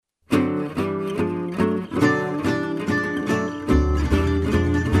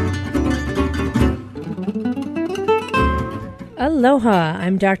Aloha,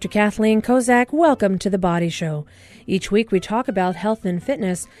 I'm Dr. Kathleen Kozak. Welcome to The Body Show. Each week we talk about health and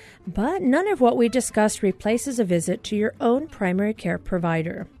fitness, but none of what we discuss replaces a visit to your own primary care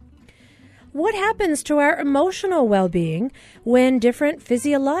provider. What happens to our emotional well-being when different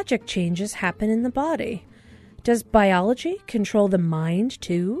physiologic changes happen in the body? Does biology control the mind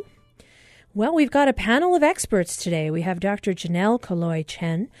too? Well, we've got a panel of experts today. We have Dr. Janelle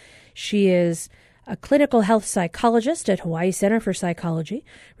Kaloi-Chen. She is a clinical health psychologist at Hawaii Center for Psychology,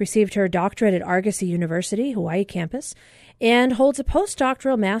 received her doctorate at Argosy University, Hawaii campus, and holds a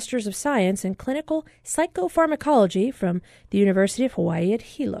postdoctoral Master's of Science in Clinical Psychopharmacology from the University of Hawaii at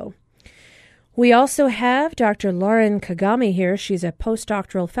Hilo. We also have Dr. Lauren Kagami here. She's a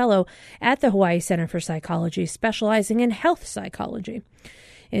postdoctoral fellow at the Hawaii Center for Psychology, specializing in health psychology.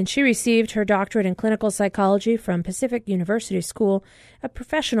 And she received her doctorate in clinical psychology from Pacific University School of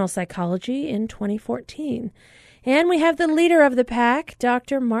Professional Psychology in 2014. And we have the leader of the pack,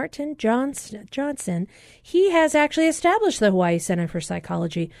 Dr. Martin Johnson. He has actually established the Hawaii Center for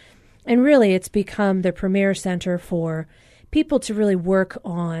Psychology, and really it's become the premier center for people to really work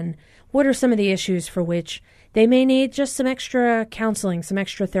on what are some of the issues for which they may need just some extra counseling, some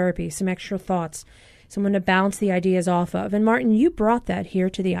extra therapy, some extra thoughts, someone to bounce the ideas off of. And Martin, you brought that here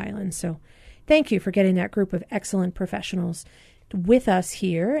to the island. So thank you for getting that group of excellent professionals with us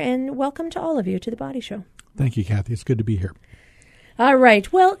here. And welcome to all of you to The Body Show. Thank you, Kathy. It's good to be here. All right.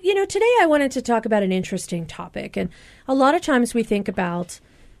 Well, today I wanted to talk about an interesting topic. And a lot of times we think about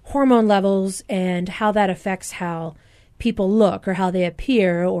hormone levels and how that affects how people look or how they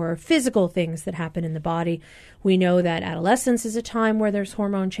appear or physical things that happen in the body. We know that adolescence is a time where there's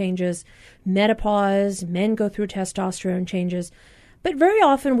hormone changes, menopause, men go through testosterone changes, but very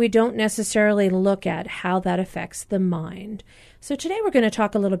often we don't necessarily look at how that affects the mind. So today we're going to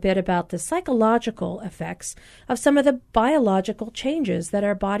talk a little bit about the psychological effects of some of the biological changes that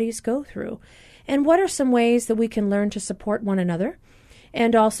our bodies go through, and what are some ways that we can learn to support one another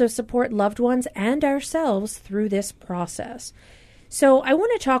and also support loved ones and ourselves through this process. So I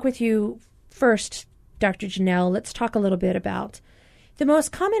want to talk with you first, Dr. Janelle. Let's talk a little bit about the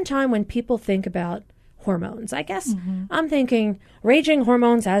most common time when people think about hormones. I guess I'm thinking raging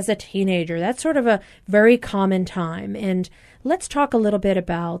hormones as a teenager. That's sort of a very common time. And let's talk a little bit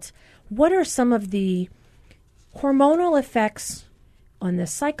about what are some of the hormonal effects on the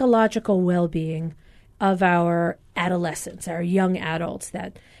psychological well-being of our adolescents, our young adults,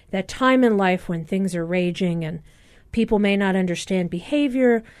 that time in life when things are raging and people may not understand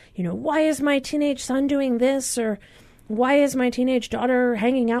behavior. Why is my teenage son doing this? Or why is my teenage daughter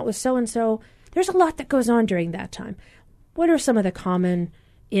hanging out with so-and-so? There's a lot that goes on during that time. What are some of the common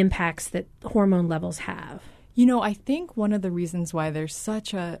impacts that hormone levels have? I think one of the reasons why there's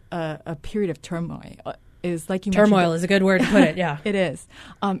such a period of turmoil is, like you mentioned. Turmoil is a good word to put it, yeah. It is.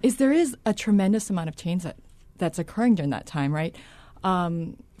 There is a tremendous amount of change that's occurring during that time, right?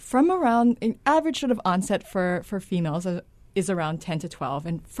 From around, an average sort of onset for females is around 10 to 12.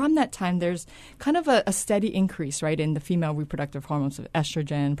 And from that time, there's kind of a steady increase, right, in the female reproductive hormones of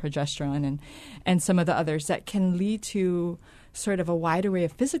estrogen, progesterone, and some of the others that can lead to sort of a wide array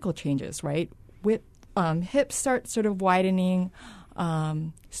of physical changes, right? With hips start sort of widening,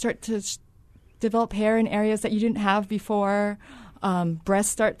 start to develop hair in areas that you didn't have before,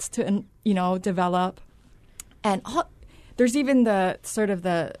 breast starts to, develop. And there's even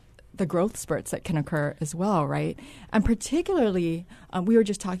the growth spurts that can occur as well, right? And particularly, we were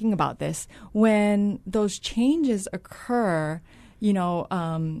just talking about this, when those changes occur,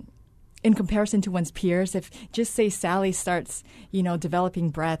 in comparison to one's peers. If just say Sally starts, developing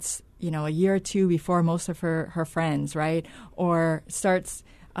breasts, a year or two before most of her friends, right? Or starts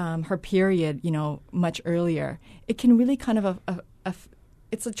her period, much earlier. It can really kind of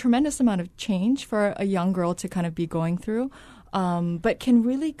it's a tremendous amount of change for a young girl to kind of be going through, but can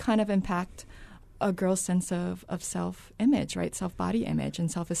really kind of impact a girl's sense of self-image, right? Self-body image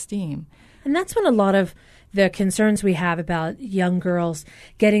and self-esteem. And that's when a lot of the concerns we have about young girls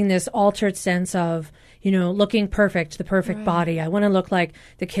getting this altered sense of, looking perfect, the perfect body. I want to look like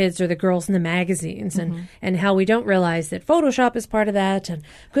the kids or the girls in the magazines, and how we don't realize that Photoshop is part of that, and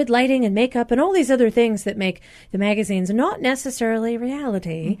good lighting and makeup and all these other things that make the magazines not necessarily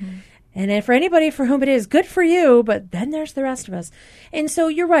reality. And for anybody for whom it is, good for you, but then there's the rest of us. And so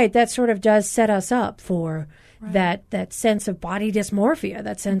you're right, that sort of does set us up for that sense of body dysmorphia,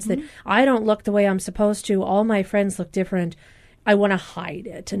 that sense that I don't look the way I'm supposed to, all my friends look different, I want to hide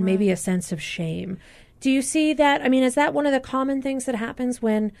it, and maybe a sense of shame. Do you see that? I mean, is that one of the common things that happens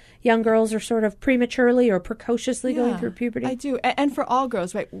when young girls are sort of prematurely or precociously going through puberty? I do. And for all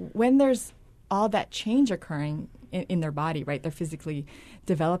girls, right, when there's all that change occurring in their body, right? They're physically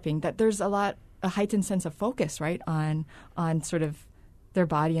developing, that there's a heightened sense of focus, right, on sort of their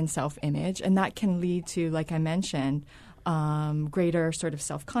body and self-image. And that can lead to, like I mentioned, greater sort of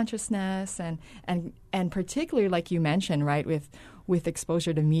self-consciousness and particularly, like you mentioned, right, with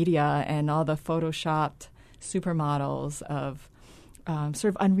exposure to media and all the photoshopped supermodels of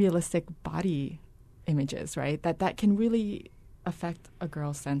sort of unrealistic body images, right, that can really affect a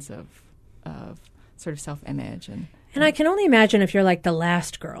girl's sense of sort of self-image. And I can only imagine if you're like the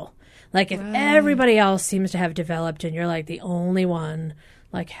last girl. Like if everybody else seems to have developed and you're like the only one,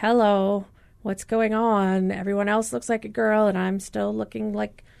 like, hello, what's going on? Everyone else looks like a girl and I'm still looking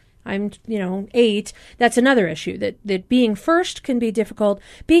like I'm, 8. That's another issue, that being first can be difficult.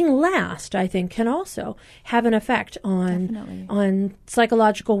 Being last, I think, can also have an effect on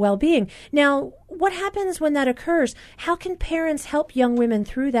psychological well-being. Now, what happens when that occurs? How can parents help young women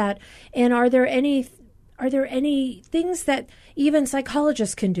through that? And are there any things that even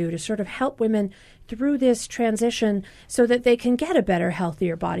psychologists can do to sort of help women through this transition so that they can get a better,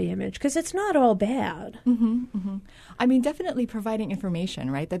 healthier body image? Because it's not all bad. Mm-hmm, mm-hmm. I mean, definitely providing information,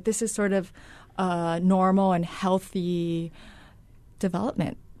 right, that this is sort of normal and healthy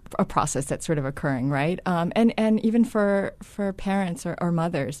development, a process that's sort of occurring, right? And even for parents or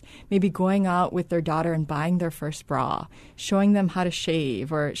mothers, maybe going out with their daughter and buying their first bra, showing them how to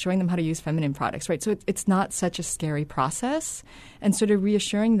shave or showing them how to use feminine products, right? So it's not such a scary process, and sort of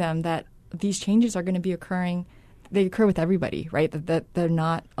reassuring them that these changes are going to be occurring. They occur with everybody, right? That they're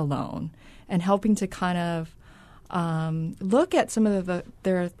not alone, and helping to kind of look at some of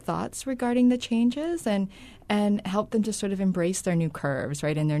their thoughts regarding the changes and help them to sort of embrace their new curves,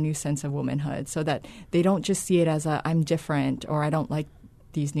 right, and their new sense of womanhood, so that they don't just see it as I'm different or I don't like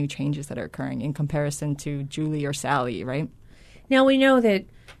these new changes that are occurring in comparison to Julie or Sally, right? Now, we know that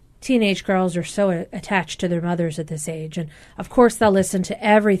teenage girls are so attached to their mothers at this age, and of course they'll listen to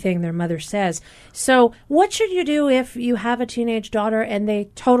everything their mother says. So what should you do if you have a teenage daughter and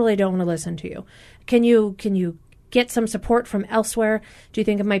they totally don't want to listen to you? Can you get some support from elsewhere? Do you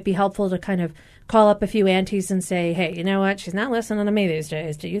think it might be helpful to kind of call up a few aunties and say, hey, you know what, she's not listening to me these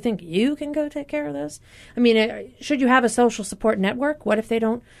days. Do you think you can go take care of this? I mean, should you have a social support network? What if they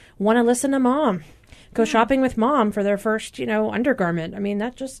don't want to listen to mom? Go shopping with mom for their first, undergarment. I mean,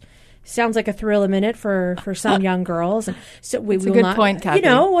 that just sounds like a thrill a minute for some young girls. And so That's a good point, Kathy.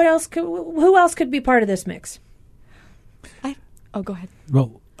 What else? Who else could be part of this mix? Go ahead.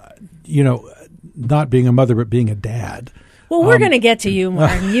 Well, not being a mother but being a dad. Well, we're going to get to you,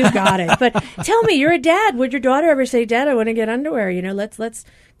 Martin. You got it. But tell me, you're a dad. Would your daughter ever say, Dad, I want to get underwear? Let's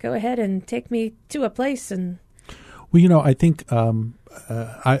go ahead and take me to a place. And well, I think I'm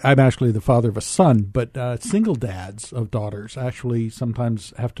actually the father of a son, but single dads of daughters actually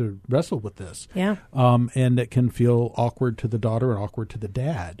sometimes have to wrestle with this. Yeah. And it can feel awkward to the daughter and awkward to the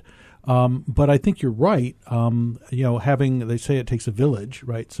dad. But I think you're right. They say it takes a village,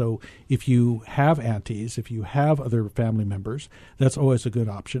 right? So if you have aunties, if you have other family members, that's always a good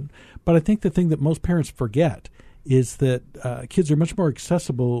option. But I think the thing that most parents forget is that kids are much more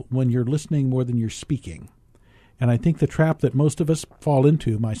accessible when you're listening more than you're speaking. And I think the trap that most of us fall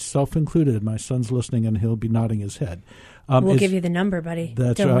into, myself included, my son's listening and he'll be nodding his head. We'll give you the number, buddy.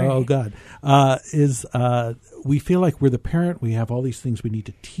 That's right. Oh, God. We feel like we're the parent. We have all these things we need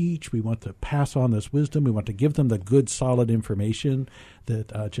to teach. We want to pass on this wisdom. We want to give them the good, solid information that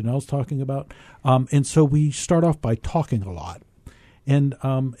Janelle's talking about. And so we start off by talking a lot. And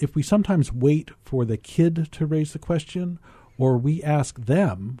if we sometimes wait for the kid to raise the question, or we ask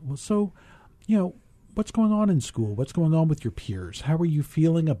them, what's going on in school? What's going on with your peers? How are you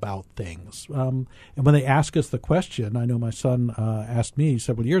feeling about things? And when they ask us the question, I know my son asked me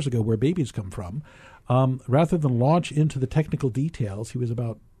several years ago where babies come from. Rather than launch into the technical details, he was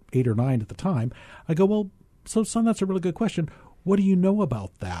about 8 or 9 at the time, I go, well, so son, that's a really good question. What do you know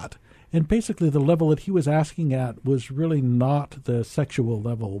about that? And basically the level that he was asking at was really not the sexual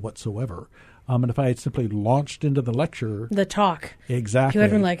level whatsoever. And if I had simply launched into the lecture... The talk. Exactly. You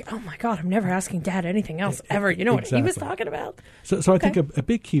would have been like, oh, my God, I'm never asking Dad anything else ever. You know exactly. What he was talking about? So I think a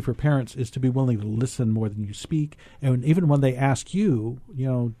big key for parents is to be willing to listen more than you speak. And even when they ask you,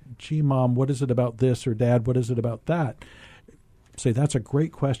 gee, Mom, what is it about this? Or Dad, what is it about that? Say, that's a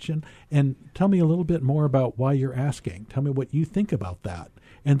great question. And tell me a little bit more about why you're asking. Tell me what you think about that.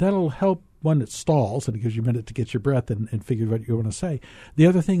 And that'll help. One, it stalls, and it gives you a minute to get your breath and figure what you want to say. The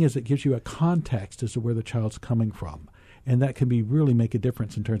other thing is it gives you a context as to where the child's coming from. And that can really make a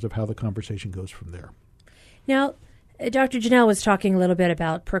difference in terms of how the conversation goes from there. Now, Dr. Janelle was talking a little bit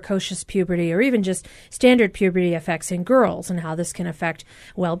about precocious puberty or even just standard puberty effects in girls and how this can affect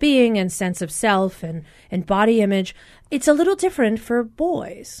well-being and sense of self and body image. It's a little different for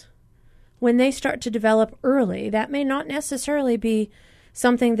boys. When they start to develop early, that may not necessarily be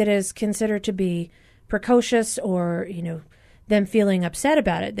something that is considered to be precocious or, them feeling upset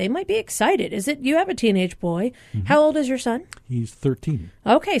about it. They might be excited. You have a teenage boy. Mm-hmm. How old is your son? He's 13.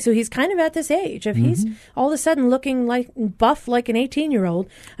 Okay, so he's kind of at this age. If he's all of a sudden looking buff like an 18-year-old,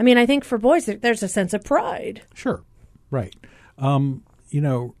 I think for boys there's a sense of pride. Sure, right. As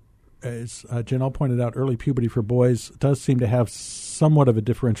Janelle pointed out, early puberty for boys does seem to have somewhat of a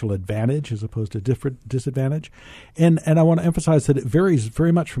differential advantage as opposed to different disadvantage. And I want to emphasize that it varies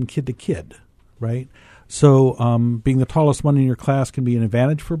very much from kid to kid, right? So being the tallest one in your class can be an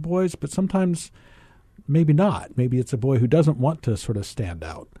advantage for boys, but sometimes maybe not. Maybe it's a boy who doesn't want to sort of stand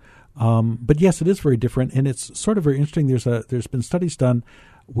out. But yes, it is very different, and it's sort of very interesting. There's been studies done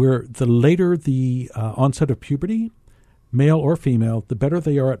where the later the onset of puberty, male or female, the better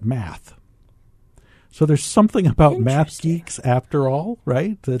they are at math. So there's something about math geeks after all,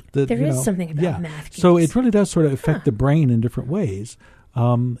 right? There is something about math geeks. So it really does sort of affect the brain in different ways.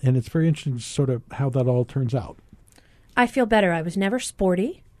 And it's very interesting sort of how that all turns out. I feel better. I was never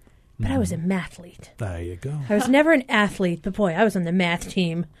sporty, but I was a mathlete. There you go. I was never an athlete, but boy, I was on the math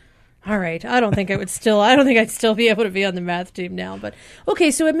team. All right. I don't think I'd still be able to be on the math team now. But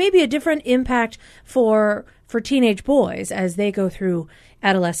okay, so it may be a different impact for teenage boys as they go through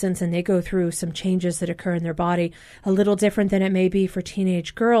adolescence and they go through some changes that occur in their body, a little different than it may be for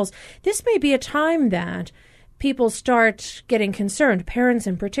teenage girls. This may be a time that people start getting concerned, parents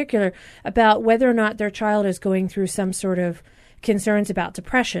in particular, about whether or not their child is going through some sort of concerns about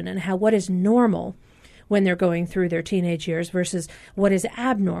depression and what is normal when they're going through their teenage years versus what is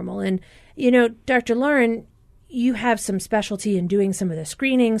abnormal. And, Dr. Lauren, you have some specialty in doing some of the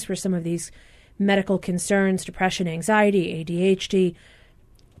screenings for some of these medical concerns, depression, anxiety, ADHD.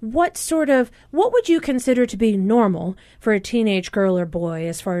 What would you consider to be normal for a teenage girl or boy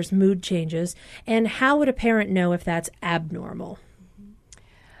as far as mood changes, and how would a parent know if that's abnormal?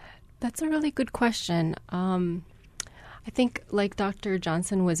 That's a really good question. I think, like Dr.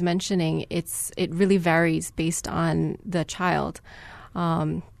 Johnson was mentioning, it really varies based on the child.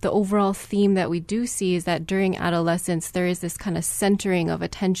 The overall theme that we do see is that during adolescence, there is this kind of centering of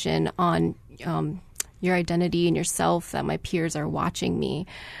attention on your identity and yourself, that my peers are watching me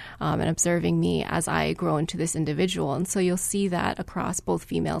and observing me as I grow into this individual. And so you'll see that across both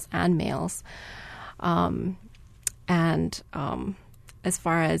females and males. As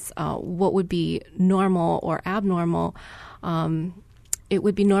far as what would be normal or abnormal, it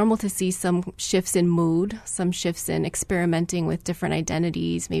would be normal to see some shifts in mood, some shifts in experimenting with different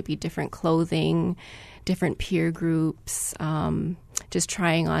identities, maybe different clothing, different peer groups, just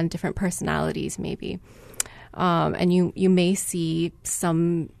trying on different personalities maybe. And you may see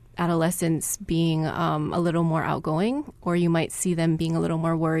some adolescents being a little more outgoing, or you might see them being a little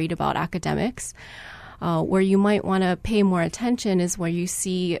more worried about academics. Where you might want to pay more attention is where you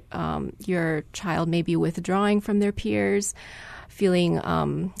see your child maybe withdrawing from their peers, feeling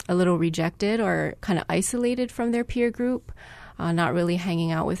a little rejected or kind of isolated from their peer group, not really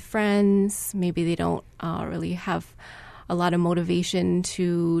hanging out with friends. Maybe they don't really have a lot of motivation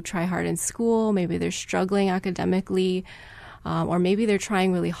to try hard in school. Maybe they're struggling academically, or maybe they're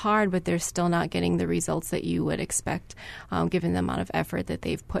trying really hard, but they're still not getting the results that you would expect, given the amount of effort that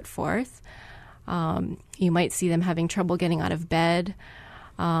they've put forth. You might see them having trouble getting out of bed,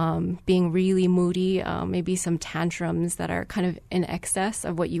 being really moody, maybe some tantrums that are kind of in excess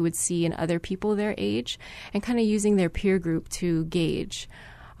of what you would see in other people their age, and kind of using their peer group to gauge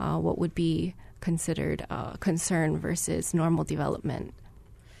what would be considered concern versus normal development.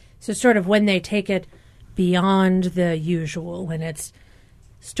 So sort of when they take it beyond the usual, when it's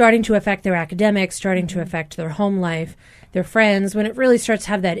starting to affect their academics, starting to affect their home life, their friends, when it really starts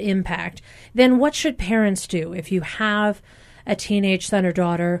to have that impact, then what should parents do? If you have a teenage son or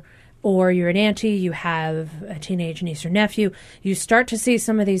daughter, or you're an auntie, you have a teenage niece or nephew, you start to see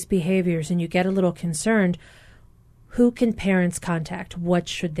some of these behaviors and you get a little concerned, who can parents contact? What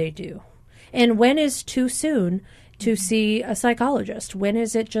should they do? And when is too soon to see a psychologist? When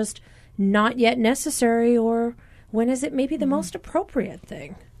is it just not yet necessary, or when is it maybe the most appropriate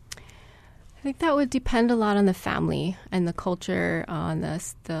thing? I think that would depend a lot on the family and the culture, on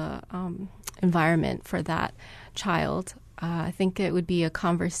the environment for that child. I think it would be a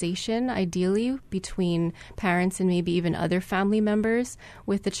conversation, ideally, between parents and maybe even other family members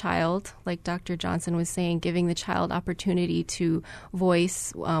with the child. Like Dr. Johnson was saying, giving the child opportunity to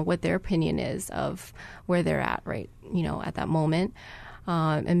voice what their opinion is of where they're at at that moment.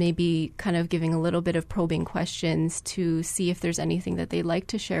 And maybe kind of giving a little bit of probing questions to see if there's anything that they'd like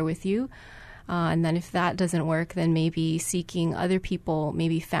to share with you. And then if that doesn't work, then maybe seeking other people,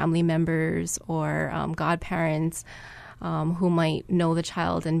 maybe family members or godparents, who might know the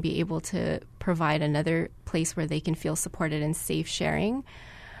child and be able to provide another place where they can feel supported and safe sharing.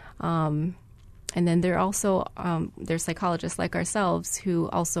 And then there are also there's psychologists like ourselves who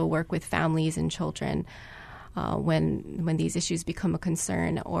also work with families and children when these issues become a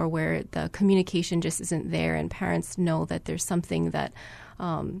concern, or where the communication just isn't there and parents know that there's something that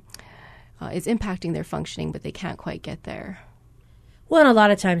is impacting their functioning, but they can't quite get there. Well, and a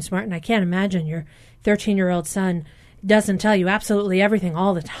lot of times, Martin, I can't imagine your 13-year-old son doesn't tell you absolutely everything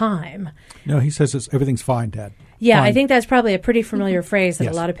all the time. No, he says everything's fine, Dad. Yeah, fine. I think that's probably a pretty familiar phrase that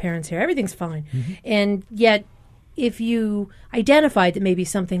Yes. a lot of parents hear. Everything's fine. Mm-hmm. And yet, if you identified that maybe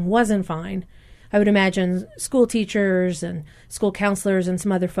something wasn't fine, I would imagine school teachers and school counselors and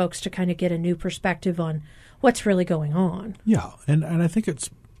some other folks to kind of get a new perspective on what's really going on. Yeah, and I think it's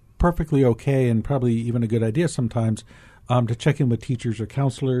perfectly okay and probably even a good idea sometimes to check in with teachers or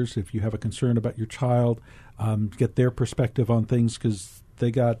counselors if you have a concern about your child, get their perspective on things, because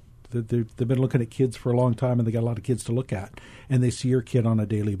they've been looking at kids for a long time and they got a lot of kids to look at, and they see your kid on a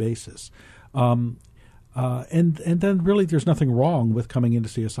daily basis. And then really there's nothing wrong with coming in to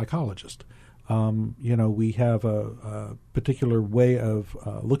see a psychologist. We have a particular way of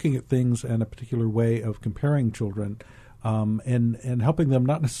looking at things and a particular way of comparing children and helping them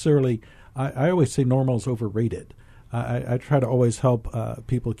not necessarily – I always say normal is overrated. I try to always help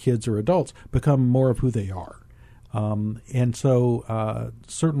people, kids or adults, become more of who they are. And so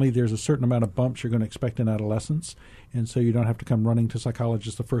certainly there's a certain amount of bumps you're going to expect in adolescence, and so you don't have to come running to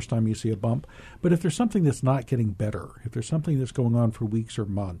psychologists the first time you see a bump. But if there's something that's not getting better, if there's something that's going on for weeks or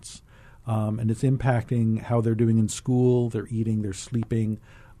months, and it's impacting how they're doing in school, they're eating, they're sleeping,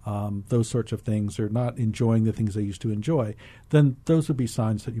 those sorts of things, they're not enjoying the things they used to enjoy, then those would be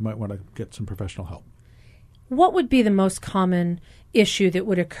signs that you might want to get some professional help. What would be the most common issue that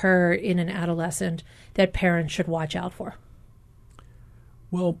would occur in an adolescent that parents should watch out for?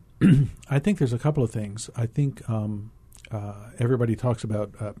 Well, I think there's a couple of things. I think everybody talks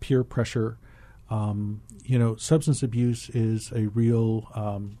about peer pressure. Substance abuse is a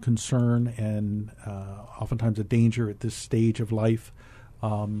real concern and oftentimes a danger at this stage of life,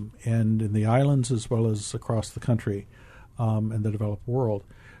 and in the islands as well as across the country and the developed world.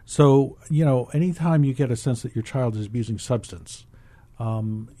 So, anytime you get a sense that your child is abusing substance,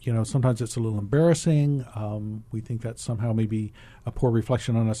 sometimes it's a little embarrassing. We think that somehow maybe a poor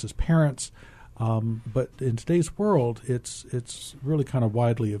reflection on us as parents. But in today's world, it's really kind of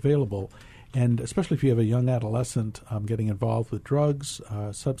widely available. And especially if you have a young adolescent getting involved with drugs,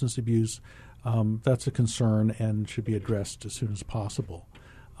 substance abuse, that's a concern and should be addressed as soon as possible.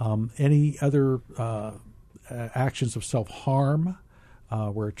 Any other actions of self-harm,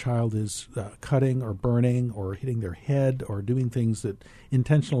 where a child is cutting or burning or hitting their head or doing things that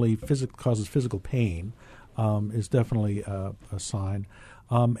intentionally causes physical pain, is definitely a sign.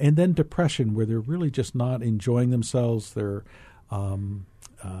 And then depression, where they're really just not enjoying themselves. They're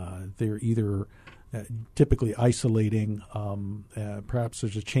either typically isolating. Perhaps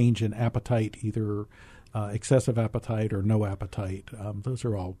there's a change in appetite, either excessive appetite or no appetite. Those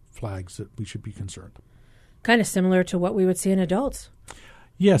are all flags that we should be concerned. Kind of similar to what we would see in adults.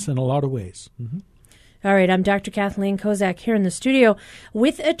 Yes, in a lot of ways. Mm-hmm. All right, I'm Dr. Kathleen Kozak here in the studio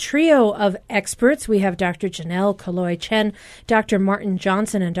with a trio of experts. We have Dr. Janelle Kaloi-Chen, Dr. Martin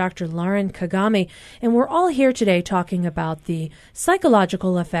Johnson, and Dr. Lauren Kagami. And we're all here today talking about the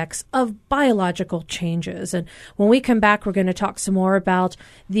psychological effects of biological changes. And when we come back, we're going to talk some more about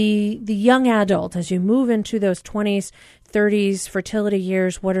the young adult as you move into those 20s, 30s, fertility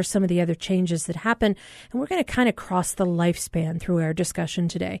years. What are some of the other changes that happen? And we're going to kind of cross the lifespan through our discussion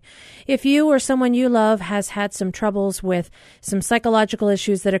today. If you or someone you love has had some troubles with some psychological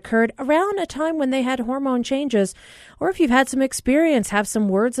issues that occurred around a time when they had hormone changes, or if you've had some experience, have some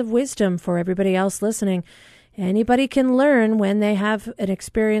words of wisdom for everybody else listening. Anybody can learn when they have an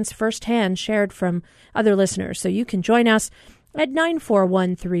experience firsthand shared from other listeners. So you can join us at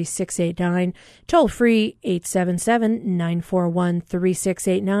 941-3689, toll free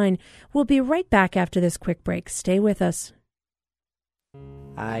 877-941-3689. We'll be right back after this quick break. Stay with us.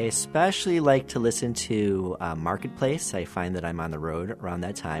 I especially like to listen to Marketplace. I find that I'm on the road around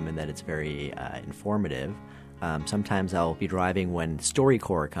that time and that it's very informative. Sometimes I'll be driving when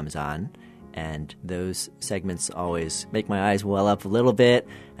StoryCorps comes on, and those segments always make my eyes well up a little bit,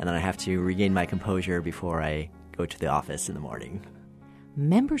 and then I have to regain my composure before I go to the office in the morning.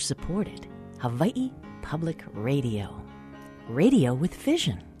 Member supported Hawaii Public Radio. Radio with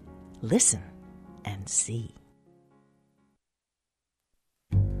vision. Listen and see.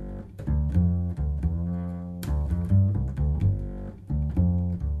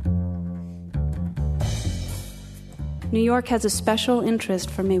 New York has a special interest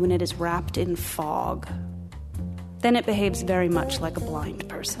for me when it is wrapped in fog. Then it behaves very much like a blind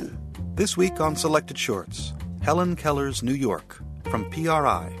person. This week on Selected Shorts, Helen Keller's New York from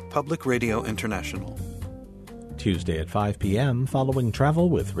PRI, Public Radio International. Tuesday at 5 p.m. following Travel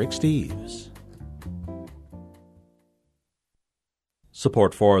with Rick Steves.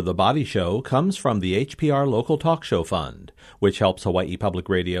 Support for The Body Show comes from the HPR Local Talk Show Fund, which helps Hawaii Public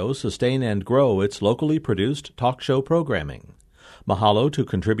Radio sustain and grow its locally produced talk show programming. Mahalo to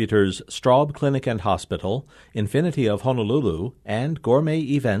contributors Straub Clinic and Hospital, Infinity of Honolulu, and Gourmet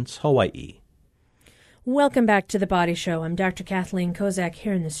Events Hawaii. Welcome back to The Body Show. I'm Dr. Kathleen Kozak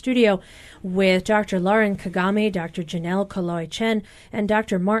here in the studio with Dr. Lauren Kagami, Dr. Janelle Kaloi-Chen, and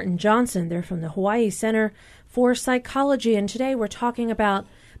Dr. Martin Johnson. They're from the Hawaii Center for Psychology, and today we're talking about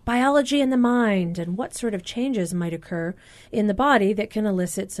biology in the mind and what sort of changes might occur in the body that can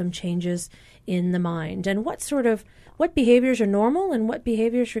elicit some changes in the mind, and what behaviors are normal and what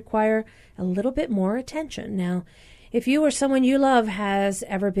behaviors require a little bit more attention. Now, if you or someone you love has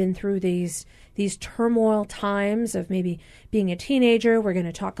ever been through these turmoil times of maybe being a teenager, we're going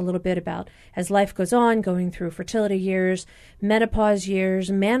to talk a little bit about, as life goes on, going through fertility years, menopause years,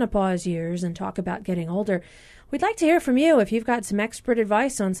 and talk about getting older. We'd like to hear from you if you've got some expert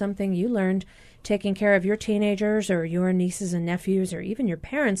advice on something you learned taking care of your teenagers or your nieces and nephews or even your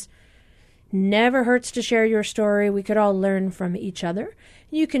parents. Never hurts to share your story. We could all learn from each other.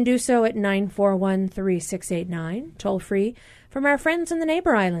 You can do so at 941-3689, toll free from our friends in the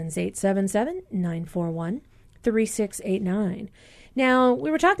neighbor islands, 877-941-3689. Now,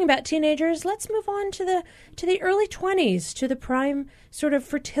 we were talking about teenagers. Let's move on to the early 20s, to the prime sort of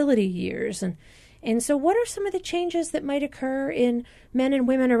fertility years. And so what are some of the changes that might occur in men and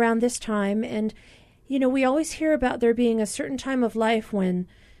women around this time? And, you know, we always hear about there being a certain time of life when,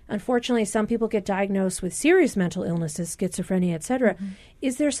 unfortunately, some people get diagnosed with serious mental illnesses, schizophrenia, etc. Mm-hmm.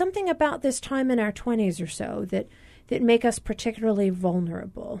 Is there something about this time in our 20s or so that make us particularly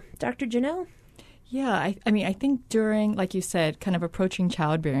vulnerable? Dr. Janelle? Yeah, I think during, like you said, kind of approaching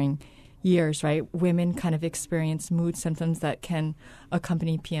childbearing years, right, women kind of experience mood symptoms that can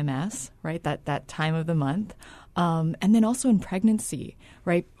accompany PMS, right, that time of the month. And then also in pregnancy,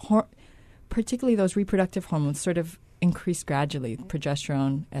 right, particularly those reproductive hormones sort of increase gradually,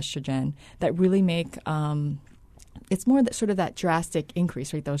 progesterone, estrogen, that really make it's more that sort of that drastic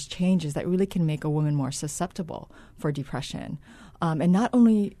increase, right? Those changes that really can make a woman more susceptible for depression, and not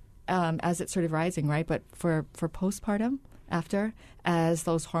only as it's sort of rising, right, but for postpartum after, as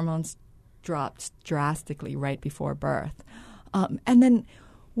those hormones dropped drastically right before birth, and then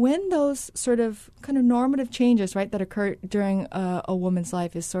when those sort of kind of normative changes, right, that occur during a woman's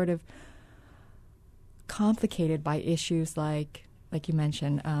life is sort of complicated by issues like you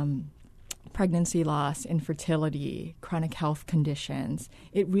mentioned, pregnancy loss, infertility, chronic health conditions.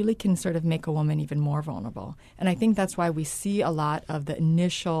 It really can sort of make a woman even more vulnerable. And I think that's why we see a lot of the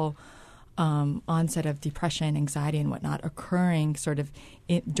initial onset of depression, anxiety, and whatnot occurring sort of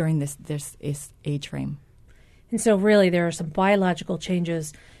during this age frame. And so really there are some biological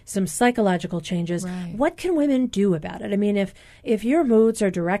changes, some psychological changes. Right. What can women do about it? I mean, if your moods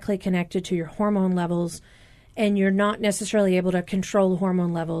are directly connected to your hormone levels and you're not necessarily able to control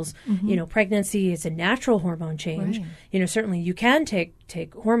hormone levels, mm-hmm. you know, pregnancy is a natural hormone change. Right. You know, certainly you can take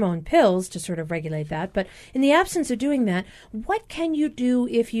hormone pills to sort of regulate that. But in the absence of doing that, what can you do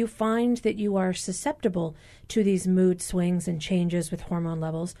if you find that you are susceptible to these mood swings and changes with hormone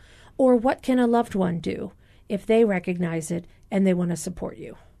levels? Or what can a loved one do if they recognize it and they want to support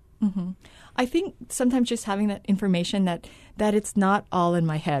you? Mm-hmm. I think sometimes just having that information that it's not all in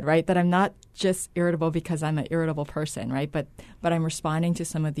my head, right? That I'm not just irritable because I'm an irritable person, right? But I'm responding to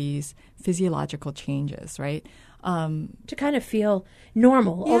some of these physiological changes, right? To kind of feel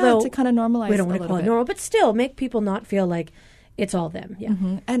normal. Yeah, although to kind of normalize we don't want to call it normal, but still make people not feel like it's all them. Yeah.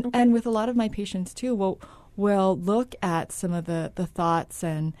 Mm-hmm. And with a lot of my patients too, we'll look at some of the thoughts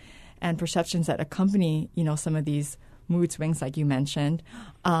and perceptions that accompany, you know, some of these mood swings like you mentioned,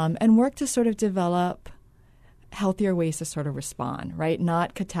 and work to sort of develop healthier ways to sort of respond, right?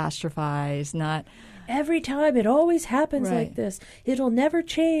 Not catastrophize, not every time it always happens Right. like this. It'll never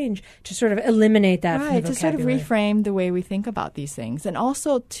change, to sort of eliminate that from the Right, to sort of vocabulary. reframe the way we think about these things. And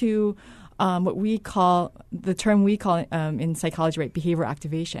also to what we call, the term we call in psychology, right, behavior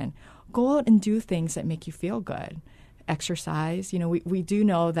activation. Go out and do things that make you feel good. Exercise. We do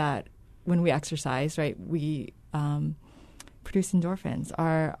know that when we exercise, right, we produce endorphins,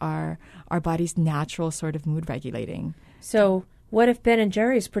 our body's natural sort of mood regulating. So what if Ben &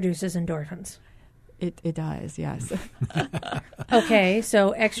 Jerry's produces endorphins? It does, yes. Okay,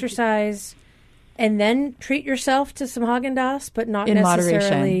 so exercise and then treat yourself to some Haagen-Dazs, but not In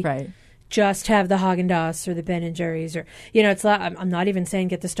necessarily moderation, right. just have the Haagen-Dazs or the Ben & Jerry's, or, it's not, I'm not even saying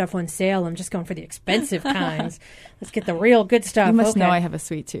get the stuff on sale. I'm just going for the expensive kinds. Let's get the real good stuff. You must Okay. know I have a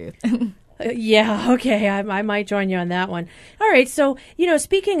sweet tooth. Yeah, okay. I might join you on that one. All right. So,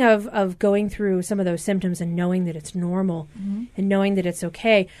 speaking of going through some of those symptoms and knowing that it's normal and knowing that it's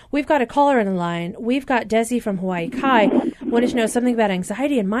okay, we've got a caller on the line. We've got Desi from Hawaii Kai. Wanted to know something about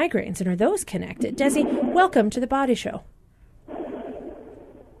anxiety and migraines, and are those connected? Desi, welcome to the Body Show.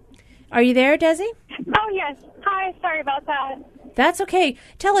 Are you there, Desi? Oh, yes. Hi, sorry about that. That's okay.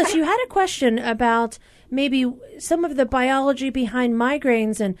 Tell us, you had a question about maybe some of the biology behind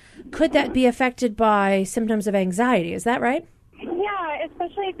migraines, and could that be affected by symptoms of anxiety? Is that right? Yeah,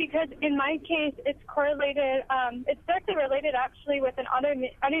 especially because in my case, it's correlated, it's directly related actually with an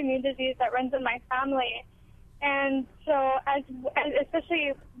autoimmune disease that runs in my family. And so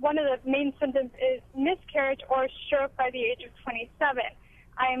especially one of the main symptoms is miscarriage or stroke by the age of 27.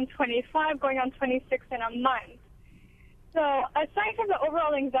 I am 25, going on 26 in a month. So aside from the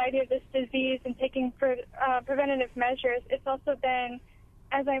overall anxiety of this disease and taking preventative measures, it's also been,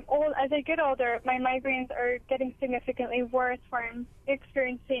 as I get older, my migraines are getting significantly worse, where I'm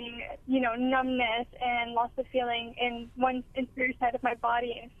experiencing, numbness and loss of feeling in one inferior side of my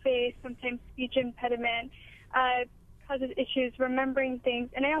body and face, sometimes speech impediment, causes issues remembering things.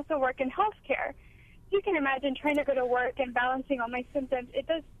 And I also work in healthcare. You can imagine trying to go to work and balancing all my symptoms. It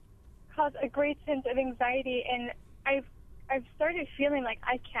does cause a great sense of anxiety, and I've started feeling like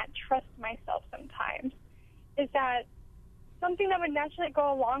I can't trust myself sometimes. Is that something that would naturally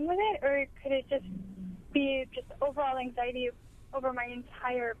go along with it, or could it just be just overall anxiety over my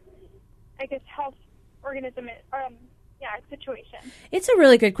entire, health organism, situation? It's a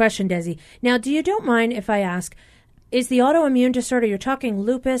really good question, Desi. Now, don't mind if I ask, is the autoimmune disorder, you're talking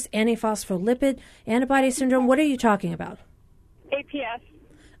lupus, antiphospholipid antibody syndrome, what are you talking about? APS.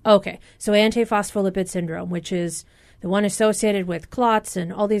 Okay, so antiphospholipid syndrome, which is the one associated with clots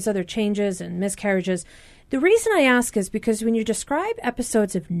and all these other changes and miscarriages. The reason I ask is because when you describe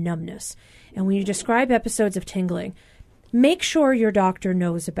episodes of numbness and when you describe episodes of tingling, make sure your doctor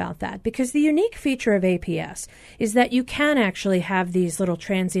knows about that, because the unique feature of APS is that you can actually have these little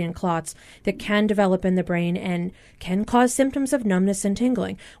transient clots that can develop in the brain and can cause symptoms of numbness and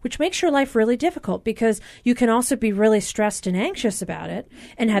tingling, which makes your life really difficult because you can also be really stressed and anxious about it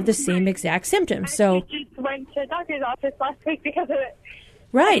and have the same exact symptoms. So I just went to the doctor's office last week because of it.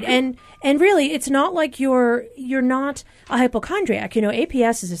 Right. And really, it's not like you're not a hypochondriac.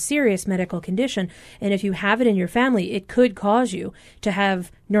 APS is a serious medical condition. And if you have it in your family, it could cause you to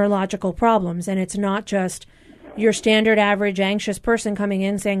have neurological problems. And it's not just your standard average anxious person coming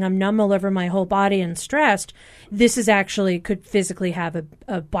in saying, I'm numb all over my whole body and stressed. This is actually could physically have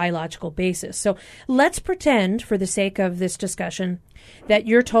a biological basis. So let's pretend, for the sake of this discussion, that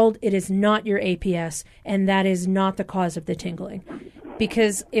you're told it is not your APS and that is not the cause of the tingling.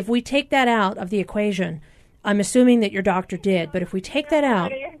 Because if we take that out of the equation, I'm assuming that your doctor did, but if we take that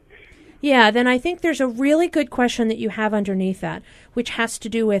out, then I think there's a really good question that you have underneath that, which has to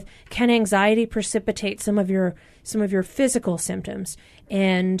do with, can anxiety precipitate some of your physical symptoms?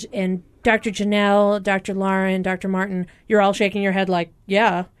 And Dr. Janelle, Dr. Lauren, Dr. Martin, you're all shaking your head like,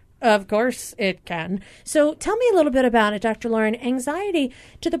 yeah, of course it can. So tell me a little bit about it, Dr. Lauren. Anxiety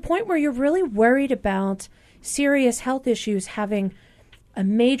to the point where you're really worried about serious health issues having a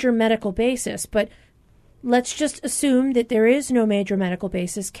major medical basis, but let's just assume that there is no major medical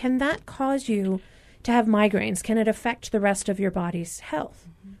basis. Can that cause you to have migraines? Can it affect the rest of your body's health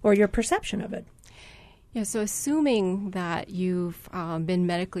or your perception of it? Yeah, so assuming that you've been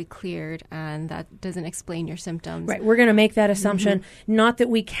medically cleared and that doesn't explain your symptoms. Right, we're going to make that assumption. Not that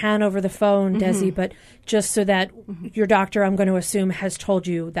we can over the phone, Desi, but just so that your doctor, I'm going to assume, has told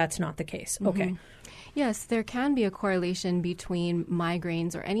you that's not the case. Okay. Yes, there can be a correlation between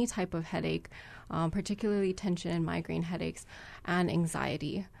migraines or any type of headache, particularly tension and migraine headaches, and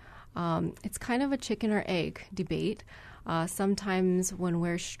anxiety. It's kind of a chicken or egg debate. Sometimes when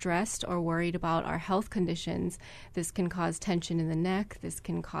we're stressed or worried about our health conditions, this can cause tension in the neck. This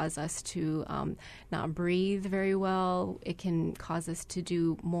can cause us to not breathe very well. It can cause us to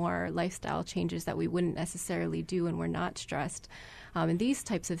do more lifestyle changes that we wouldn't necessarily do when we're not stressed. And these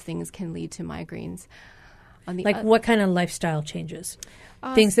types of things can lead to migraines. What kind of lifestyle changes?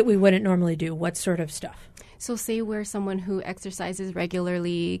 Things that we wouldn't normally do. What sort of stuff? So say we're someone who exercises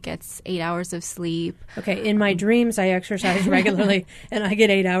regularly, gets 8 hours of sleep. Okay, in my dreams, I exercise regularly, and I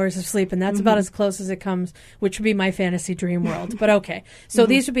get 8 hours of sleep, and that's about as close as it comes, which would be my fantasy dream world. But okay, so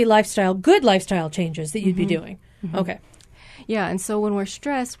these would be good lifestyle changes that you'd be doing. Okay. Yeah, and so when we're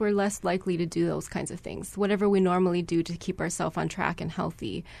stressed, we're less likely to do those kinds of things. Whatever we normally do to keep ourselves on track and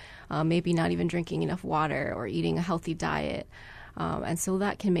healthy, maybe not even drinking enough water or eating a healthy diet. And so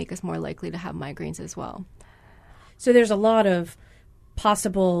that can make us more likely to have migraines as well. So there's a lot of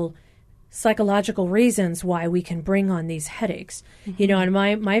possible psychological reasons why we can bring on these headaches. You know, and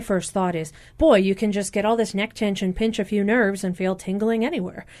my first thought is, boy, you can just get all this neck tension, pinch a few nerves, and feel tingling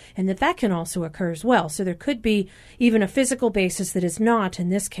anywhere. And that can also occur as well. So there could be even a physical basis that is not, in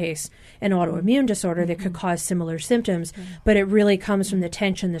this case, an autoimmune disorder that could cause similar symptoms, but it really comes from the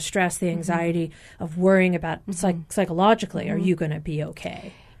tension, the stress, the anxiety of worrying about psychologically, are you going to be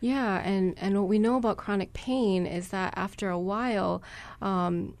okay? Yeah, and what we know about chronic pain is that after a while,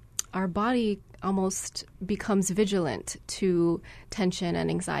 our body almost becomes vigilant to tension and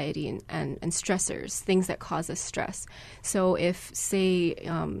anxiety and stressors, things that cause us stress. So if, say,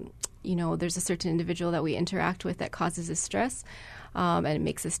 there's a certain individual that we interact with that causes us stress, and it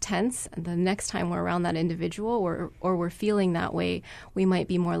makes us tense, and the next time we're around that individual or we're feeling that way, we might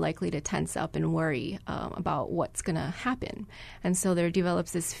be more likely to tense up and worry about what's going to happen. And so there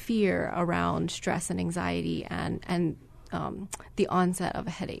develops this fear around stress and anxiety and the onset of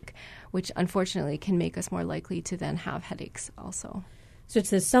a headache, which unfortunately can make us more likely to then have headaches also. So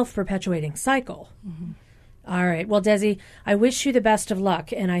it's this self-perpetuating cycle. All right. Well, Desi, I wish you the best of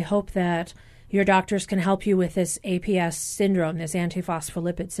luck, and I hope that your doctors can help you with this APS syndrome, this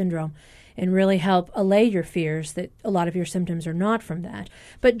antiphospholipid syndrome, and really help allay your fears that a lot of your symptoms are not from that.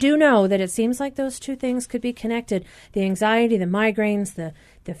 But do know that it seems like those two things could be connected. The anxiety, the migraines,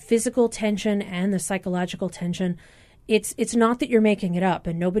 the physical tension, and the psychological tension. It's not that you're making it up,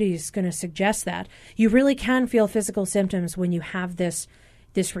 and nobody's going to suggest that. You really can feel physical symptoms when you have this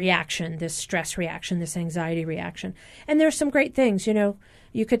reaction, this stress reaction, this anxiety reaction. And there's some great things,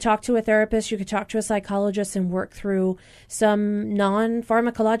 You could talk to a therapist, you could talk to a psychologist and work through some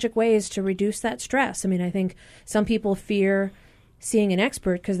non-pharmacologic ways to reduce that stress. I mean, I think some people fear seeing an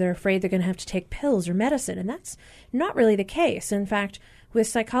expert because they're afraid they're going to have to take pills or medicine, and that's not really the case. In fact, with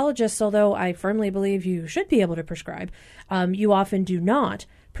psychologists, although I firmly believe you should be able to prescribe, you often do not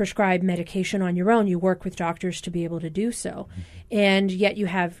prescribe medication on your own. You work with doctors to be able to do so. And yet you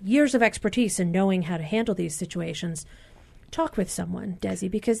have years of expertise in knowing how to handle these situations. Talk with someone,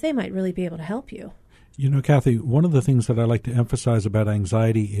 Desi, because they might really be able to help you. Kathy, one of the things that I like to emphasize about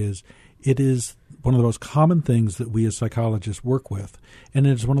anxiety is it is one of the most common things that we as psychologists work with, and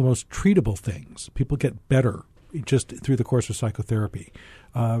it is one of the most treatable things. People get better just through the course of psychotherapy.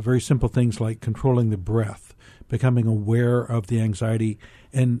 Very simple things like controlling the breath, becoming aware of the anxiety,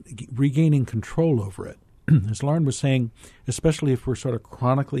 and regaining control over it. As Lauren was saying, especially if we're sort of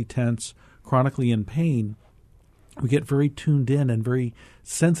chronically tense, chronically in pain, we get very tuned in and very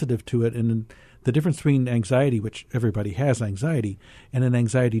sensitive to it. And the difference between anxiety, which everybody has anxiety, and an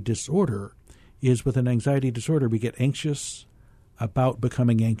anxiety disorder is with an anxiety disorder, we get anxious about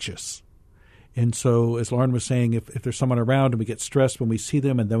becoming anxious. And so, as Lauren was saying, if there's someone around and we get stressed when we see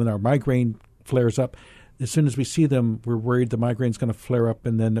them, and then when our migraine flares up, as soon as we see them, we're worried the migraine's going to flare up,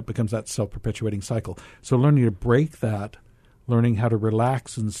 and then it becomes that self-perpetuating cycle. So learning to break that, learning how to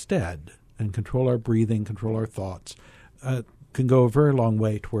relax instead and control our breathing, control our thoughts, can go a very long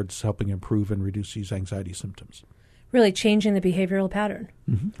way towards helping improve and reduce these anxiety symptoms. Really changing the behavioral pattern.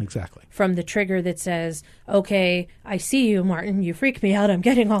 Exactly. From the trigger that says, okay, I see you, Martin, you freak me out, I'm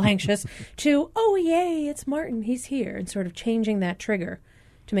getting all anxious, to, oh, yay, it's Martin, he's here, and sort of changing that trigger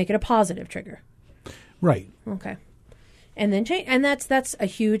to make it a positive trigger. Right. Okay. And then and that's a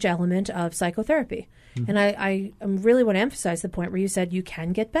huge element of psychotherapy. And I really want to emphasize the point where you said you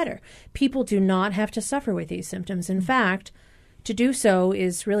can get better. People do not have to suffer with these symptoms. In fact, to do so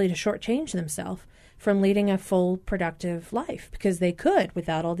is really to shortchange themselves from leading a full, productive life, because they could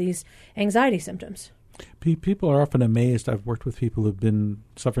without all these anxiety symptoms. People are often amazed. I've worked with people who've been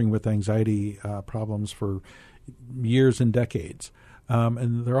suffering with anxiety problems for years and decades,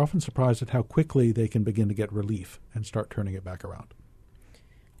 and they're often surprised at how quickly they can begin to get relief and start turning it back around.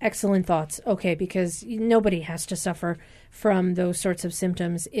 Excellent thoughts. Okay, because nobody has to suffer from those sorts of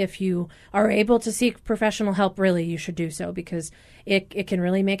symptoms. If you are able to seek professional help, really, you should do so, because it can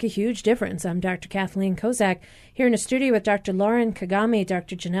really make a huge difference. I'm Dr. Kathleen Kozak, here in the studio with Dr. Lauren Kagami,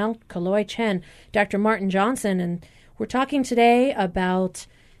 Dr. Janelle Kaloi-Chen, Dr. Martin Johnson, and we're talking today about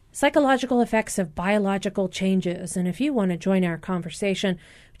psychological effects of biological changes. And if you want to join our conversation,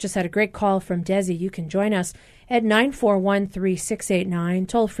 we just had a great call from Desi. You can join us at 941-3689,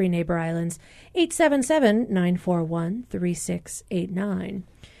 toll-free Neighbor Islands, 877-941-3689.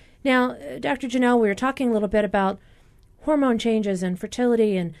 Now, Dr. Janelle, we were talking a little bit about hormone changes and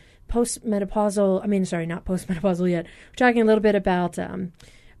fertility and postmenopausal, not postmenopausal yet. We're talking a little bit about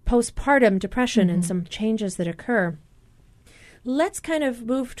postpartum depression and some changes that occur. Let's kind of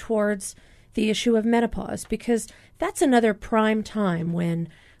move towards the issue of menopause, because that's another prime time when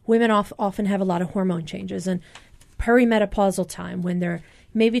women often have a lot of hormone changes, and perimenopausal time when they're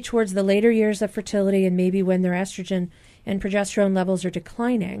maybe towards the later years of fertility and maybe when their estrogen and progesterone levels are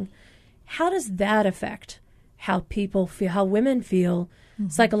declining. How does that affect how people feel, how women feel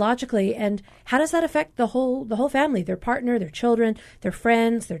psychologically, and how does that affect the whole family, their partner, their children, their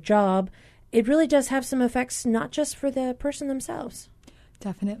friends, their job? It really does have some effects, not just for the person themselves.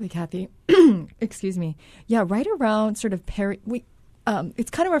 Definitely, Kathy. Excuse me. Yeah, right around sort of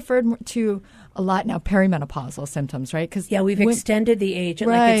it's kind of referred to a lot now, perimenopausal symptoms, right? We've extended the age.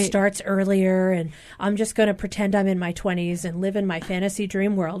 Like it starts earlier, and I'm just going to pretend I'm in my 20s and live in my fantasy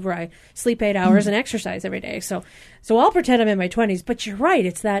dream world where I sleep 8 hours and exercise every day. So I'll pretend I'm in my 20s. But you're right.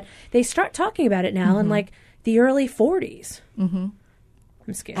 It's that they start talking about it now in like the early 40s. Mm-hmm.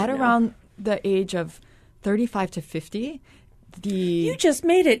 I'm scared. At around the age of 35 to 50, You just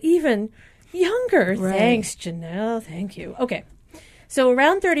made it even younger. Right. Thanks, Janelle. Thank you. Okay. So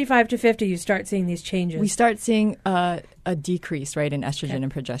around 35 to 50, you start seeing these changes. We start seeing a decrease, right, in estrogen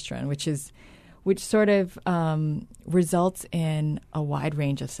and progesterone, which sort of results in a wide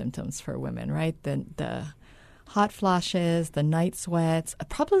range of symptoms for women, right? The hot flashes, the night sweats.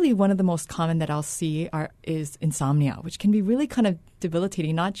 Probably one of the most common that I'll see is insomnia, which can be really kind of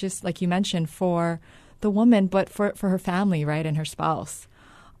debilitating, not just, like you mentioned, for the woman, but for her family, right, and her spouse.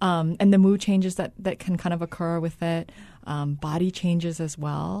 And the mood changes that can kind of occur with it, body changes as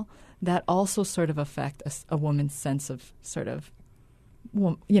well, that also sort of affect a woman's sense of sort of,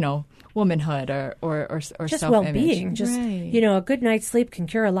 womanhood or just self-image. well-being. Just, a good night's sleep can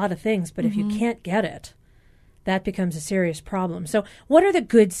cure a lot of things, but if you can't get it, that becomes a serious problem. So what are the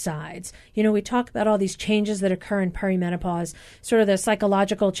good sides? We talk about all these changes that occur in perimenopause, sort of the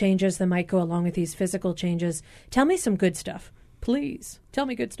psychological changes that might go along with these physical changes. Tell me some good stuff. Please, tell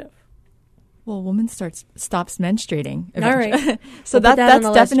me good stuff. Well, a woman stops menstruating eventually. All right. So that's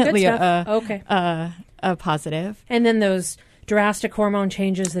definitely a positive. And then those drastic hormone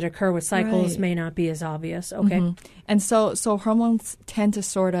changes that occur with cycles may not be as obvious. Okay. Mm-hmm. And so hormones tend to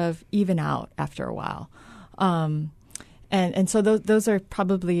sort of even out after a while. And so those are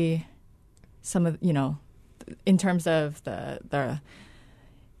probably some of, in terms of the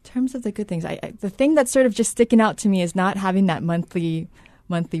good things. The thing that's sort of just sticking out to me is not having that monthly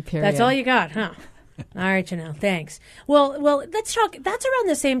period. That's all you got, huh? All right, Janelle, thanks. Well, let's talk. That's around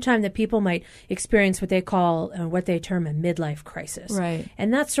the same time that people might experience what they call, what they term a midlife crisis. Right.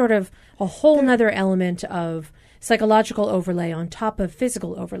 And that's sort of a whole other element of psychological overlay on top of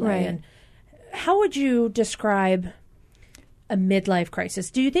physical overlay. Right. And how would you describe a midlife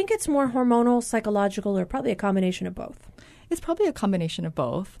crisis? Do you think it's more hormonal, psychological, or probably a combination of both? It's probably a combination of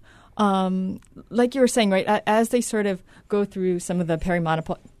both. Like you were saying, right, as they sort of go through some of the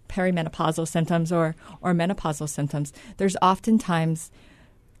perimenopausal symptoms or menopausal symptoms, there's oftentimes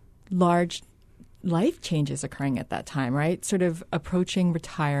large life changes occurring at that time, right? Sort of approaching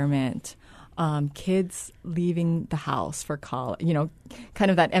retirement, kids leaving the house for college, kind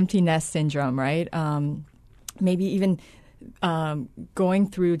of that empty nest syndrome, right? Maybe even going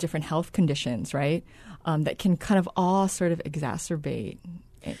through different health conditions, right? That can kind of all sort of exacerbate.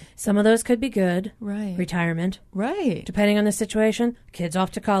 Some of those could be good. Right. Retirement. Right. Depending on the situation. Kids off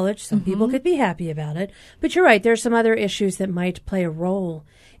to college. Some people could be happy about it. But you're right. There's some other issues that might play a role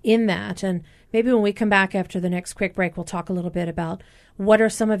in that. And maybe when we come back after the next quick break, we'll talk a little bit about what are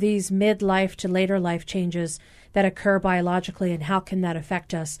some of these midlife to later life changes that occur biologically and how can that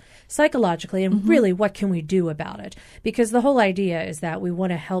affect us psychologically, and really what can we do about it? Because the whole idea is that we want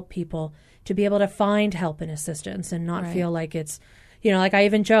to help people to be able to find help and assistance and not feel like it's, like I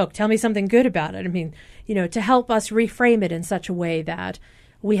even joke, tell me something good about it. I mean, to help us reframe it in such a way that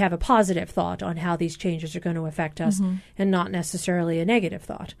we have a positive thought on how these changes are going to affect us and not necessarily a negative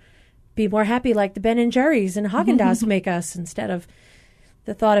thought. Be more happy like the Ben and Jerry's and Haagen-Dazs make us instead of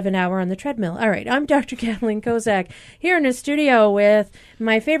The thought of an hour on the treadmill. All right, I'm Dr. Kathleen Kozak here in the studio with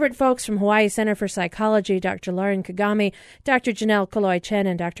my favorite folks from Hawaii Center for Psychology, Dr. Lauren Kagami, Dr. Janelle Kaloi-Chen,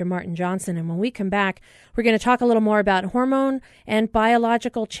 and Dr. Martin Johnson. And when we come back, we're going to talk a little more about hormone and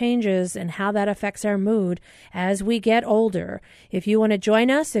biological changes and how that affects our mood as we get older. If you want to join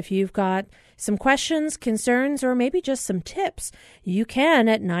us, if you've got some questions, concerns, or maybe just some tips, you can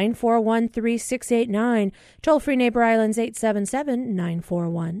at 941-3689. Toll-free Neighbor Islands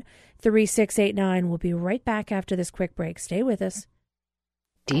 877-941-3689. We'll be right back after this quick break. Stay with us.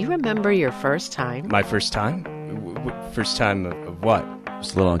 Do you remember your first time? My first time? First time of what?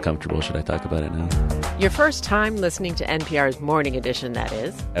 It's a little uncomfortable. Should I talk about it now? Your first time listening to NPR's Morning Edition, that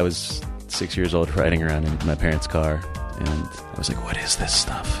is. I was 6 years old riding around in my parents' car, and I was like, what is this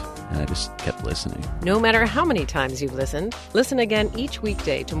stuff? And I just kept listening. No matter how many times you've listened, listen again each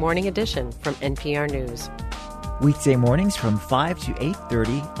weekday to Morning Edition from NPR News. Weekday mornings from 5 to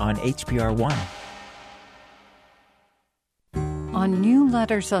 8:30 on HPR 1. On New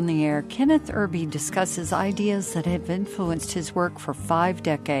Letters on the Air, Kenneth Irby discusses ideas that have influenced his work for 5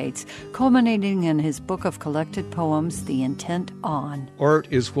 decades, culminating in his book of collected poems, The Intent On. Art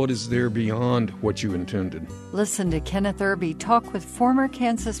is what is there beyond what you intended. Listen to Kenneth Irby talk with former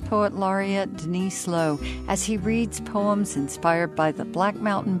Kansas Poet Laureate Denise Lowe as he reads poems inspired by the Black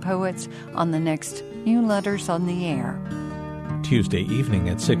Mountain Poets on the next New Letters on the Air. Tuesday evening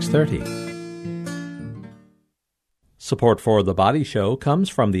at 6:30. Support for The Body Show comes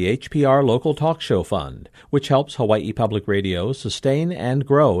from the HPR Local Talk Show Fund, which helps Hawaii Public Radio sustain and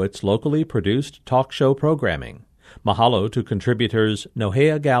grow its locally produced talk show programming. Mahalo to contributors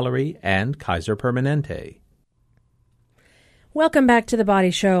Nohea Gallery and Kaiser Permanente. Welcome back to The Body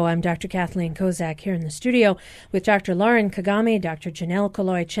Show. I'm Dr. Kathleen Kozak here in the studio with Dr. Lauren Kagami, Dr. Janelle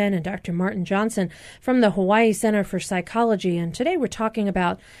Kaloi-Chen, and Dr. Martin Johnson from the Hawaii Center for Psychology. And today we're talking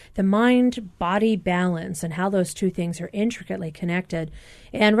about the mind-body balance and how those two things are intricately connected.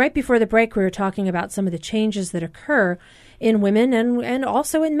 And right before the break, we were talking about some of the changes that occur in women and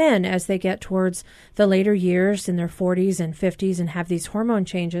also in men as they get towards the later years in their 40s and 50s and have these hormone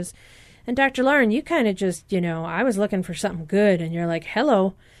changes. And Dr. Lauren, you kind of just, I was looking for something good, and you're like,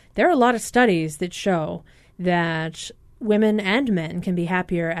 hello, there are a lot of studies that show that women and men can be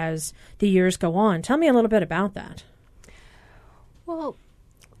happier as the years go on. Tell me a little bit about that. Well,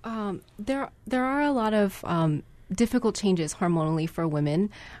 there are a lot of difficult changes hormonally for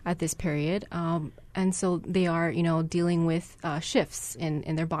women at this period. And so they are, dealing with shifts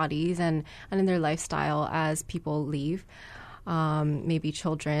in their bodies and in their lifestyle as people leave. Maybe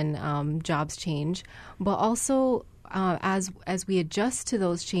children, jobs change, but also as we adjust to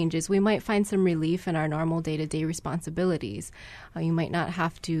those changes, we might find some relief in our normal day-to-day responsibilities. You might not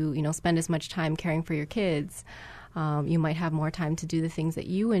have to, spend as much time caring for your kids. You might have more time to do the things that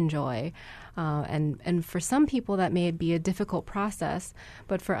you enjoy. And for some people, that may be a difficult process,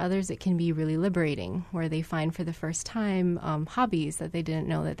 but for others, it can be really liberating, where they find for the first time hobbies that they didn't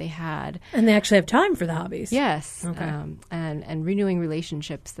know that they had. And they actually have time for the hobbies. Yes. Okay. And renewing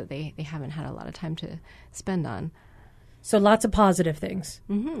relationships that they haven't had a lot of time to spend on. So lots of positive things.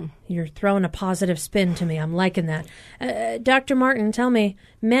 Mm-hmm. You're throwing a positive spin to me. I'm liking that. Dr. Martin, tell me,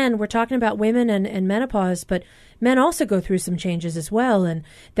 men, we're talking about women and menopause, but men also go through some changes as well, and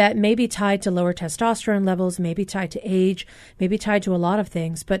that may be tied to lower testosterone levels, may be tied to age, may be tied to a lot of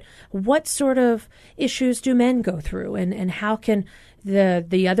things. But what sort of issues do men go through, and how can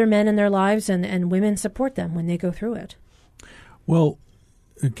the other men in their lives and women support them when they go through it? Well,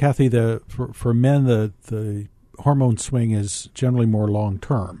 Kathy, for men, the hormone swing is generally more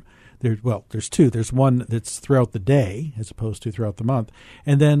long-term. There's two. There's one that's throughout the day as opposed to throughout the month,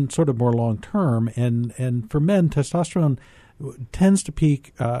 and then sort of more long-term. And for men, testosterone tends to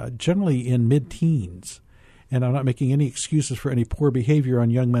peak generally in mid-teens. And I'm not making any excuses for any poor behavior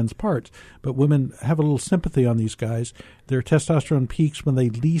on young men's parts, but women have a little sympathy on these guys. Their testosterone peaks when they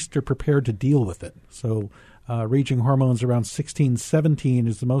least are prepared to deal with it. So raging hormones around 16, 17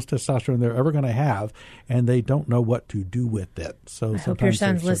 is the most testosterone they're ever going to have, and they don't know what to do with it. So I hope your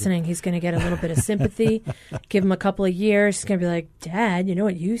son's listening. He's going to get a little bit of sympathy. Give him a couple of years. He's going to be like, Dad, you know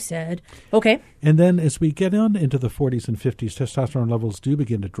what you said. Okay. And then as we get on into the 40s and 50s, testosterone levels do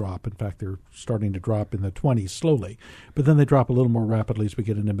begin to drop. In fact, they're starting to drop in the 20s slowly, but then they drop a little more rapidly as we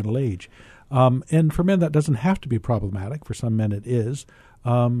get into middle age. And for men, that doesn't have to be problematic. For some men, it is.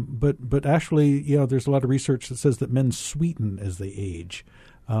 But actually, there's a lot of research that says that men sweeten as they age.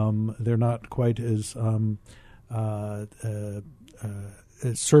 They're not quite as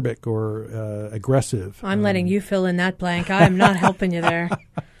acerbic or aggressive. I'm letting you fill in that blank. I'm not helping you there.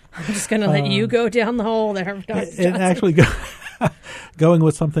 I'm just going to let you go down the hole there. And actually, going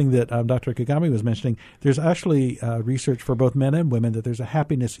with something that Dr. Kagami was mentioning, there's actually research for both men and women that there's a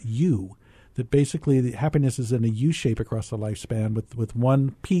happiness U, that basically the happiness is in a U shape across the lifespan with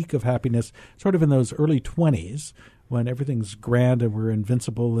one peak of happiness sort of in those early 20s when everything's grand and we're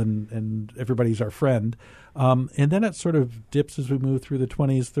invincible and everybody's our friend. And then it sort of dips as we move through the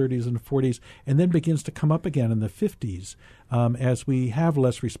 20s, 30s, and 40s, and then begins to come up again in the 50s as we have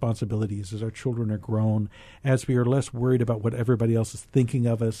less responsibilities, as our children are grown, as we are less worried about what everybody else is thinking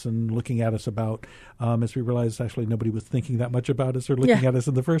of us and looking at us about, as we realize actually nobody was thinking that much about us or looking at us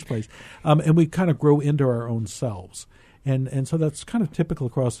in the first place. And we kind of grow into our own selves. And so that's kind of typical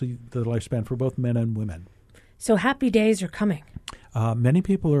across the lifespan for both men and women. So happy days are coming. Many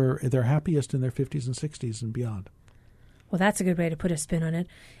people are their happiest in their 50s and 60s and beyond. Well, that's a good way to put a spin on it.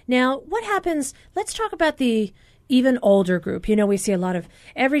 Now, what happens? Let's talk about the even older group. You know, we see a lot of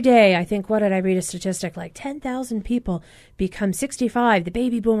every day. I think, what did I read a statistic? Like 10,000 people become 65. The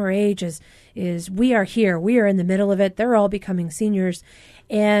baby boomer age is we are here. We are in the middle of it. They're all becoming seniors.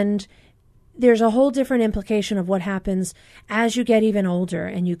 And there's a whole different implication of what happens as you get even older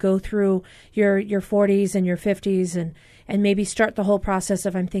and you go through your 40s and your 50s and maybe start the whole process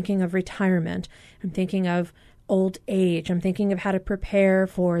of I'm thinking of retirement. I'm thinking of old age. I'm thinking of how to prepare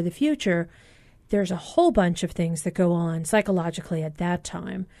for the future. There's a whole bunch of things that go on psychologically at that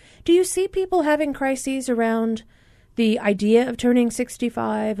time. Do you see people having crises around the idea of turning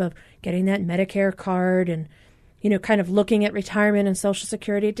 65, of getting that Medicare card and, you know, kind of looking at retirement and Social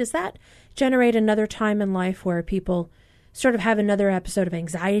Security? Does that generate another time in life where people sort of have another episode of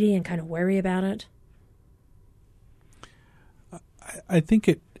anxiety and kind of worry about it? I think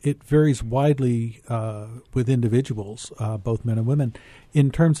it varies widely with individuals, both men and women,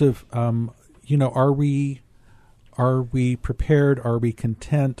 in terms of, are we prepared? Are we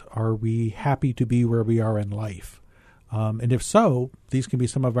content? Are we happy to be where we are in life? And if so, these can be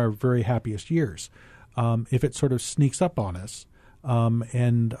some of our very happiest years. If it sort of sneaks up on us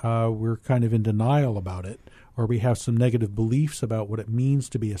and we're kind of in denial about it, or we have some negative beliefs about what it means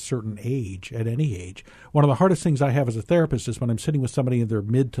to be a certain age at any age. One of the hardest things I have as a therapist is when I'm sitting with somebody in their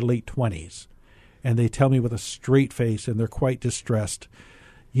mid to late 20s and they tell me with a straight face and they're quite distressed,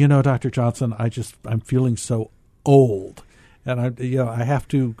 you know, Dr. Johnson, I'm feeling so old. And I have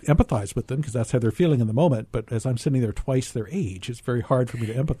to empathize with them because that's how they're feeling in the moment. But as I'm sitting there twice their age, it's very hard for me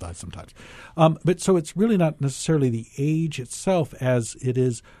to empathize sometimes. But so it's really not necessarily the age itself as it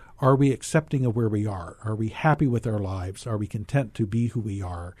is, are we accepting of where we are? Are we happy with our lives? Are we content to be who we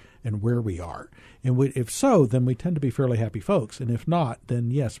are and where we are? And if so, then we tend to be fairly happy folks. And if not,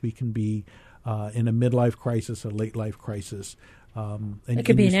 then yes, we can be in a midlife crisis, a late life crisis. It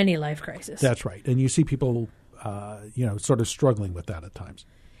could be in any life crisis. That's right. And you see people sort of struggling with that at times.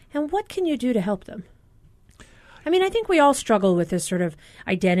 And what can you do to help them? I mean, I think we all struggle with this sort of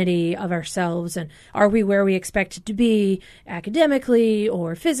identity of ourselves, and are we where we expect to be academically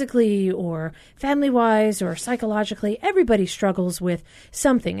or physically or family-wise or psychologically? Everybody struggles with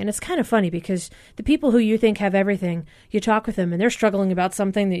something, and it's kind of funny because the people who you think have everything, you talk with them and they're struggling about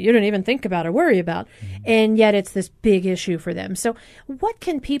something that you don't even think about or worry about, and yet it's this big issue for them. So what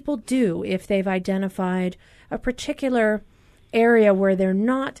can people do if they've identified a particular area where they're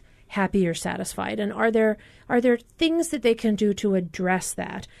not happy or satisfied? And are there things that they can do to address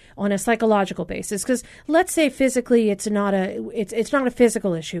that on a psychological basis? Because let's say physically it's not a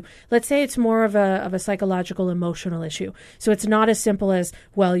physical issue. Let's say it's more of a psychological, emotional issue. So it's not as simple as,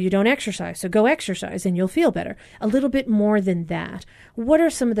 well, you don't exercise, so go exercise and you'll feel better. A little bit more than that. What are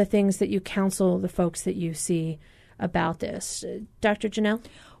some of the things that you counsel the folks that you see about this? Dr. Janelle?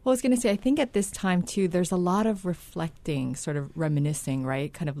 Well, I was going to say, I think at this time, too, there's a lot of reflecting, sort of reminiscing,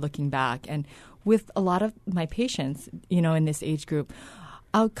 right, kind of looking back. And with a lot of my patients, in this age group,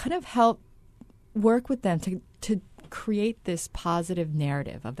 I'll kind of help work with them to create this positive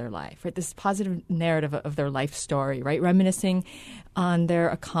narrative of their life, right, this positive narrative of their life story, right, reminiscing on their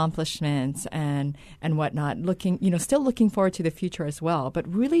accomplishments and whatnot, still looking forward to the future as well, but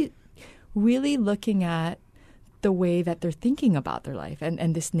really, really looking at the way that they're thinking about their life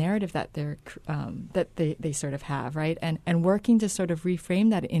and this narrative that they sort of have, right? And working to sort of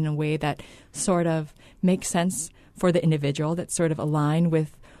reframe that in a way that sort of makes sense for the individual, that sort of align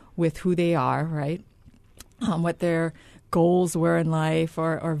with who they are, right? What their goals were in life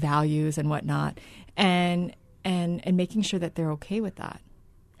or values and whatnot, and making sure that they're okay with that.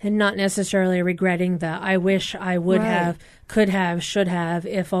 And not necessarily regretting the I wish I would have, could have, should have,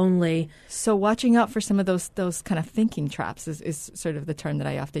 if only. So watching out for some of those kind of thinking traps is sort of the term that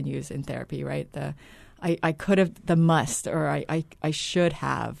I often use in therapy, right? I could have, the must, or I should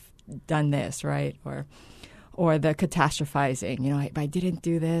have done this, right? or the catastrophizing. I didn't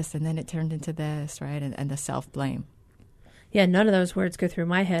do this, and then it turned into this, right? And the self-blame. Yeah, none of those words go through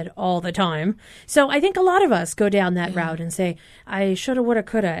my head all the time. So I think a lot of us go down that route and say, I shoulda, woulda,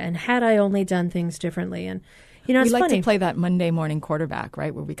 coulda, and had I only done things differently. And, it's we like funny. to play that Monday morning quarterback,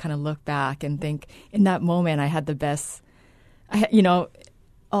 right, where we kind of look back and think, in that moment, I had the best,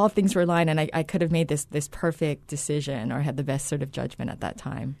 all things were aligned, and I could have made this perfect decision or had the best sort of judgment at that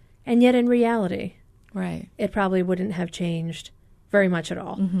time. And yet in reality, right, it probably wouldn't have changed very much at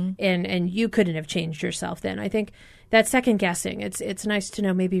all. Mm-hmm. And you couldn't have changed yourself then. I think that second guessing, it's nice to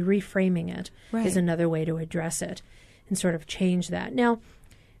know maybe reframing it is another way to address it and sort of change that. Now,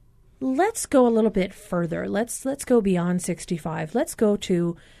 let's go a little bit further. Let's go beyond 65. Let's go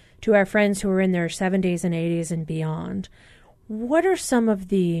to our friends who are in their 70s and 80s and beyond. What are some of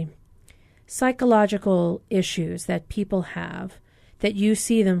the psychological issues that people have that you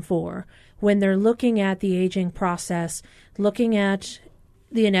see them for when they're looking at the aging process, looking at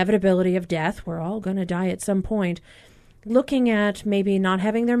the inevitability of death? We're all going to die at some point. Looking at maybe not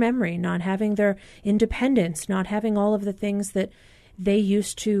having their memory, not having their independence, not having all of the things that they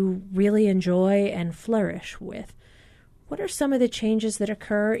used to really enjoy and flourish with. What are some of the changes that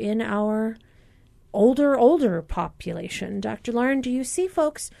occur in our older population? Dr. Lauren, do you see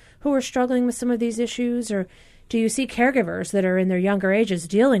folks who are struggling with some of these issues, or do you see caregivers that are in their younger ages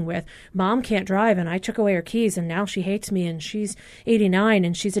dealing with, Mom can't drive and I took away her keys and now she hates me and she's 89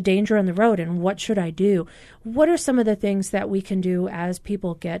 and she's a danger on the road and what should I do? What are some of the things that we can do as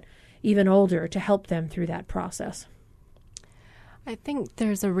people get even older to help them through that process? I think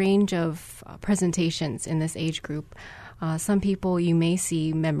there's a range of presentations in this age group. Some people, you may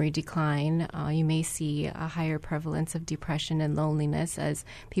see memory decline. You may see a higher prevalence of depression and loneliness as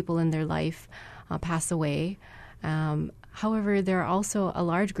people in their life pass away. However, there are also a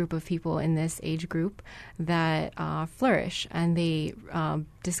large group of people in this age group that flourish, and they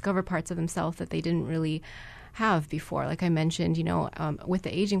discover parts of themselves that they didn't really have before. Like I mentioned, with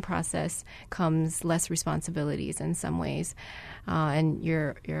the aging process comes less responsibilities in some ways, and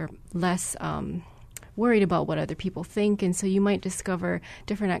you're less worried about what other people think, and so you might discover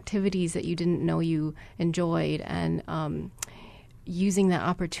different activities that you didn't know you enjoyed, and using that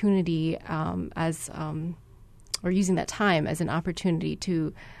opportunity or using that time as an opportunity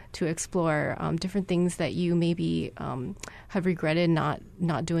to explore different things that you maybe have regretted not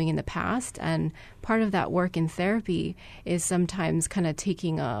doing in the past. And part of that work in therapy is sometimes kind of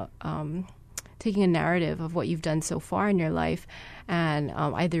taking a narrative of what you've done so far in your life and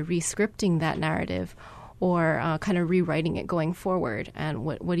either re-scripting that narrative or kind of rewriting it going forward. And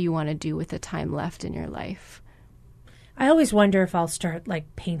what do you want to do with the time left in your life? I always wonder if I'll start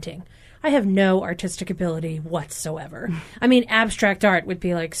painting. I have no artistic ability whatsoever. I mean, abstract art would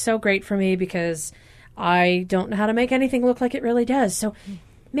be so great for me because I don't know how to make anything look like it really does. So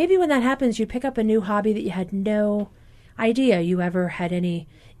maybe when that happens, you pick up a new hobby that you had no idea you ever had any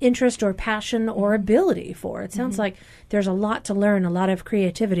interest or passion or ability for. It sounds like there's a lot to learn, a lot of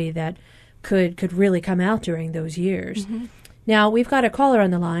creativity that could really come out during those years. Now, we've got a caller on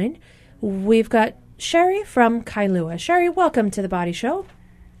the line. We've got Sherry from Kailua. Sherry, welcome to the Body Show.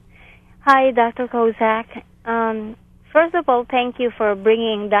 Hi, Dr. Kozak. First of all, thank you for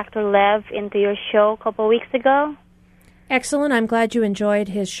bringing Dr. Lev into your show a couple weeks ago. Excellent. I'm glad you enjoyed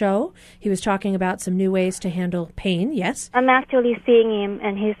his show. He was talking about some new ways to handle pain, yes? I'm actually seeing him,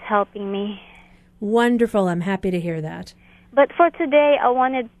 and he's helping me. Wonderful. I'm happy to hear that. But for today, I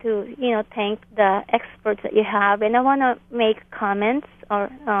wanted to, thank the experts that you have, and I want to make comments or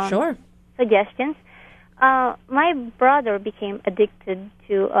sure. suggestions. My brother became addicted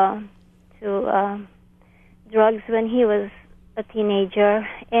to drugs when he was a teenager,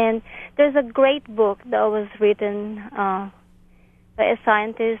 and there's a great book that was written by a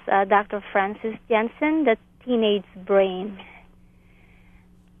scientist, Dr. Francis Jensen, The Teenage Brain.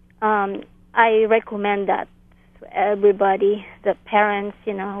 I recommend that to everybody, the parents,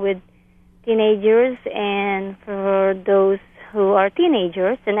 with teenagers, and for those who are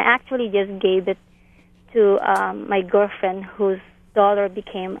teenagers. And I actually just gave it to my girlfriend, whose daughter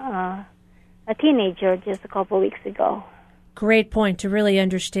became a teenager just a couple of weeks ago. Great point, to really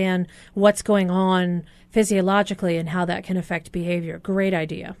understand what's going on physiologically and how that can affect behavior. Great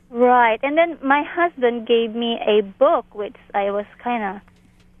idea. Right. And then my husband gave me a book, which I was kind of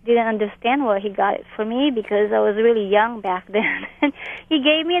didn't understand where he got it for me because I was really young back then. He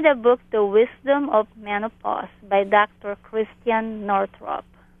gave me the book, The Wisdom of Menopause by Dr. Christian Northrup.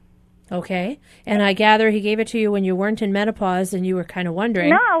 Okay. And I gather he gave it to you when you weren't in menopause and you were kind of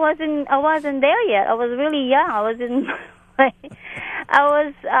wondering. No, I wasn't there yet. I was really young. I was in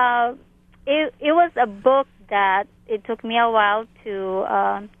it was a book that it took me a while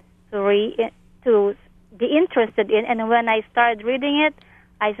to be interested in. And when I started reading it,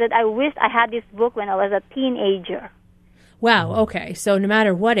 I said, I wish I had this book when I was a teenager. Wow, okay. So no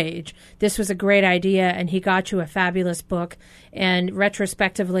matter what age, this was a great idea, and he got you a fabulous book, and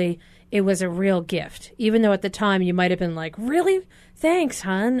retrospectively, it was a real gift, even though at the time you might have been like, really? Thanks,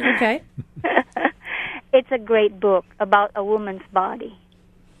 hon. Okay. It's a great book about a woman's body.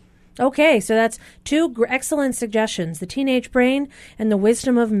 Okay, so that's two excellent suggestions, The Teenage Brain and The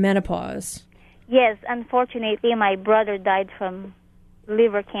Wisdom of Menopause. Yes, unfortunately, my brother died from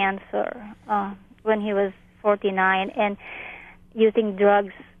liver cancer when he was 49, and using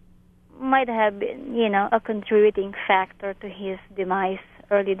drugs might have been, a contributing factor to his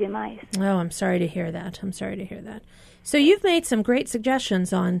early demise. Oh, I'm sorry to hear that. So you've made some great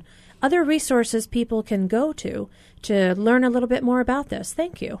suggestions on other resources people can go to learn a little bit more about this.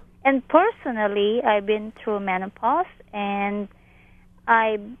 Thank you. And personally, I've been through menopause, and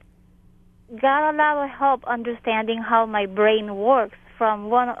I got a lot of help understanding how my brain works.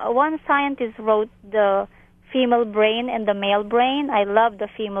 From one scientist wrote the female brain and the male brain. I love the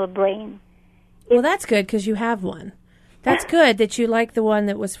female brain. Well, that's good because you have one. That's good that you like the one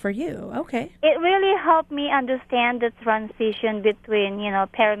that was for you. Okay. It really helped me understand the transition between,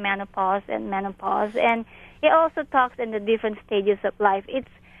 perimenopause and menopause. And it also talks in the different stages of life. It's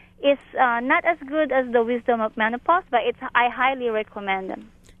not as good as the Wisdom of Menopause, but I highly recommend them.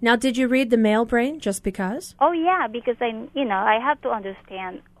 Now, did you read The Male Brain just because? Oh, yeah, because I have to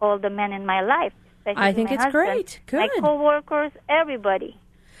understand all the men in my life. I think it's great. Good. My coworkers, everybody.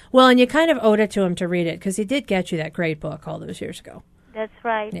 Well, and you kind of owed it to him to read it because he did get you that great book all those years ago. That's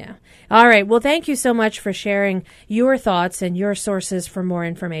right. Yeah. All right. Well, thank you so much for sharing your thoughts and your sources for more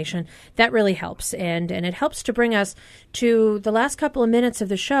information. That really helps, and it helps to bring us to the last couple of minutes of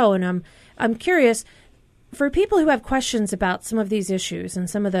the show. And I'm curious, for people who have questions about some of these issues and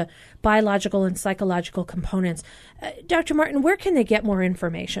some of the biological and psychological components, Dr. Martin, where can they get more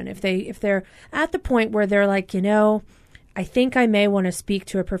information if they're at the point where they're like, I think I may want to speak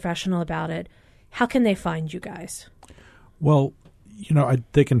to a professional about it? How can they find you guys? Well,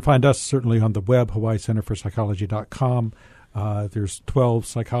 they can find us certainly on the web, HawaiiCenterForPsychology.com. There's 12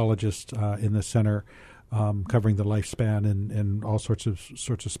 psychologists in the center covering the lifespan and all sorts of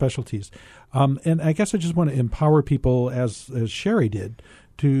specialties. And I guess I just want to empower people, as Sherry did,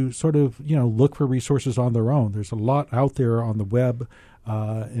 to sort of look for resources on their own. There's a lot out there on the web,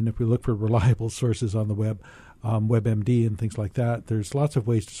 and if we look for reliable sources on the web, WebMD and things like that, there's lots of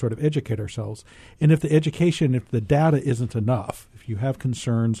ways to sort of educate ourselves. And if the data isn't enough, if you have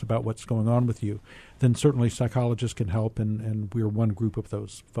concerns about what's going on with you, then certainly psychologists can help, and we're one group of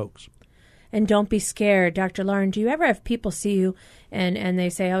those folks. And don't be scared. Dr. Lauren, do you ever have people see you and they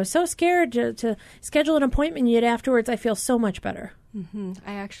say, I was so scared to schedule an appointment, yet afterwards I feel so much better? Mm-hmm.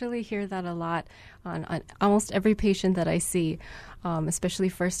 I actually hear that a lot on almost every patient that I see, especially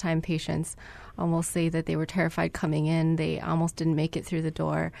first-time patients. Will say that they were terrified coming in. They almost didn't make it through the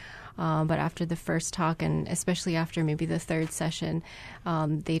door. But after the first talk, and especially after maybe the third session,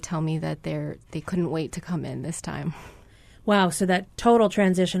 they tell me that they couldn't wait to come in this time. Wow, so that total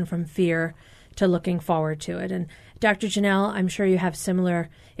transition from fear to looking forward to it. And Dr. Janelle, I'm sure you have similar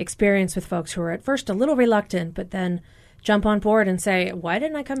experience with folks who are at first a little reluctant, but then jump on board and say, why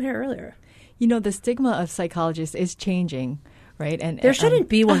didn't I come here earlier? The stigma of psychologists is changing, right? And there shouldn't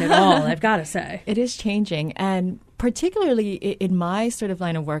be one at all, I've got to say. It is changing. And particularly in my sort of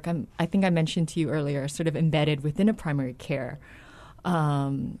line of work, I think I mentioned to you earlier, sort of embedded within a primary care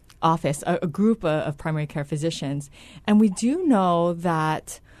office, a group of primary care physicians. And we do know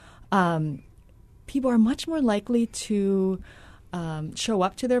that people are much more likely to show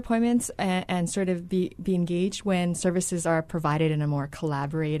up to their appointments and sort of be engaged when services are provided in a more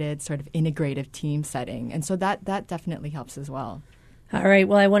collaborated, sort of integrative team setting. And so that definitely helps as well. All right.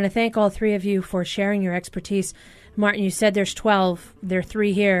 Well, I want to thank all three of you for sharing your expertise. Martin, you said there's 12. There are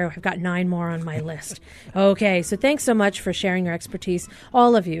 3 here. I've got 9 more on my list. Okay, so thanks so much for sharing your expertise,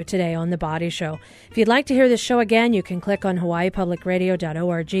 all of you, today on The Body Show. If you'd like to hear this show again, you can click on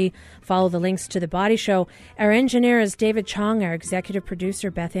hawaiipublicradio.org, follow the links to The Body Show. Our engineer is David Chong, our executive producer,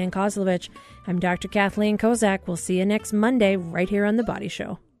 Beth Ann Kozlovich. I'm Dr. Kathleen Kozak. We'll see you next Monday right here on The Body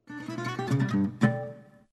Show.